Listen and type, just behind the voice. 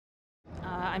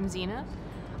I'm Zena.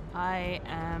 I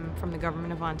am from the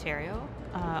Government of Ontario.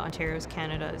 Ontario is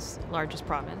Canada's largest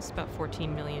province, about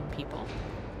 14 million people.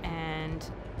 And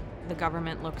the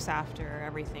government looks after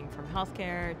everything from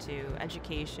healthcare to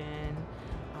education,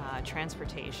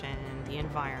 transportation, the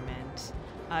environment.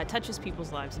 It touches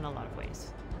people's lives in a lot of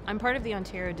ways. I'm part of the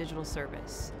Ontario Digital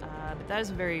Service, but that is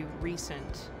a very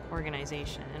recent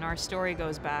organization, and our story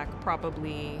goes back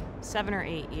probably 7 or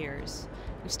 8 years.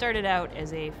 We started out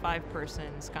as a 5-person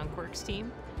skunkworks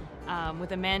team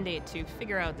with a mandate to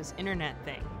figure out this internet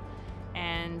thing.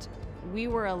 And we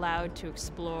were allowed to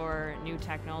explore new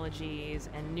technologies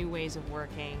and new ways of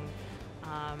working,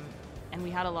 and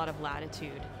we had a lot of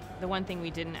latitude. The one thing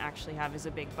we didn't actually have is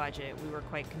a big budget. We were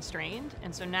quite constrained,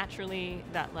 and so naturally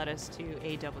that led us to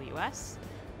AWS.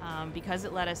 Because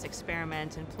it let us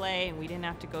experiment and play, and we didn't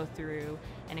have to go through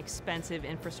an expensive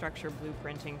infrastructure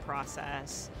blueprinting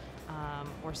process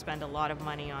or spend a lot of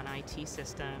money on IT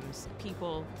systems.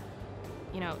 People,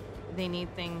 they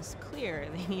need things clear,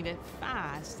 they need it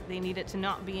fast, they need it to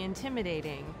not be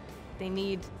intimidating, they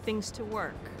need things to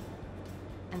work.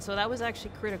 And so that was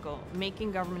actually critical,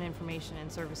 making government information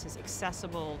and services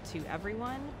accessible to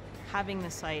everyone, having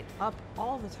the site up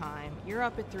all the time. You're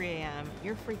up at 3 a.m.,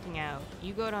 you're freaking out,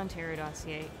 you go to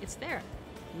ontario.ca, it's there.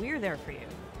 We're there for you.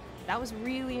 That was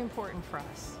really important for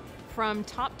us. From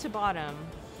top to bottom,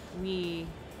 we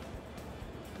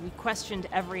questioned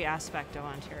every aspect of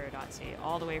ontario.ca,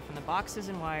 all the way from the boxes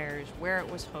and wires, where it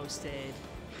was hosted,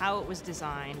 how it was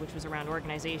designed, which was around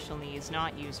organizational needs,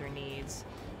 not user needs,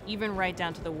 even right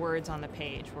down to the words on the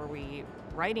page. Were we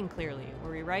writing clearly?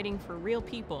 Were we writing for real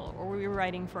people, or were we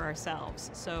writing for ourselves?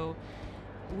 So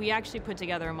we actually put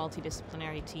together a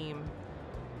multidisciplinary team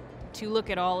to look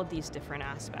at all of these different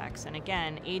aspects. And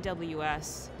again,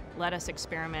 AWS let us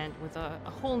experiment with a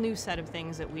whole new set of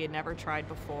things that we had never tried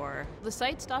before. The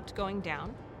site stopped going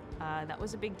down. That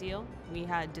was a big deal. We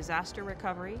had disaster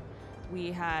recovery.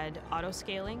 We had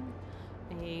auto-scaling.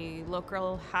 A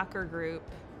local hacker group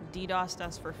DDoSed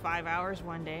us for 5 hours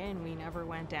one day, and we never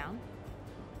went down.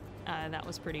 That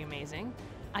was pretty amazing.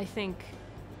 I think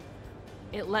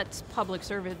it lets public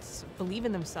servants believe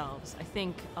in themselves. I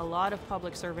think a lot of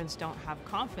public servants don't have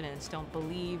confidence, don't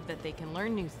believe that they can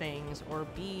learn new things or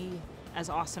be as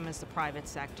awesome as the private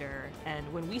sector.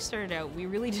 And when we started out, we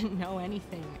really didn't know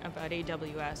anything about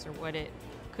AWS or what it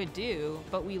could do,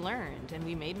 but we learned and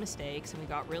we made mistakes and we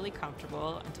got really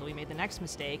comfortable until we made the next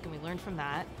mistake and we learned from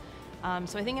that.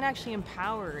 So I think it actually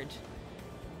empowered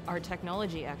our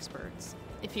technology experts.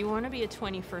 If you want to be a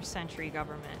 21st century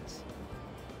government,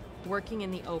 working in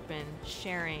the open,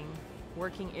 sharing,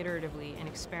 working iteratively, and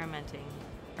experimenting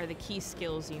are the key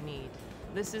skills you need.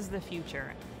 This is the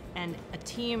future. And a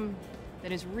team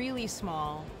that is really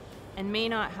small and may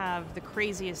not have the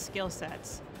craziest skill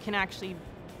sets can actually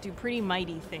do pretty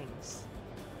mighty things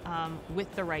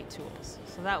with the right tools.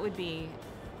 So that would be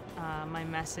my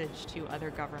message to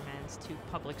other governments, to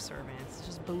public servants.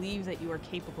 Just believe that you are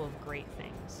capable of great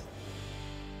things.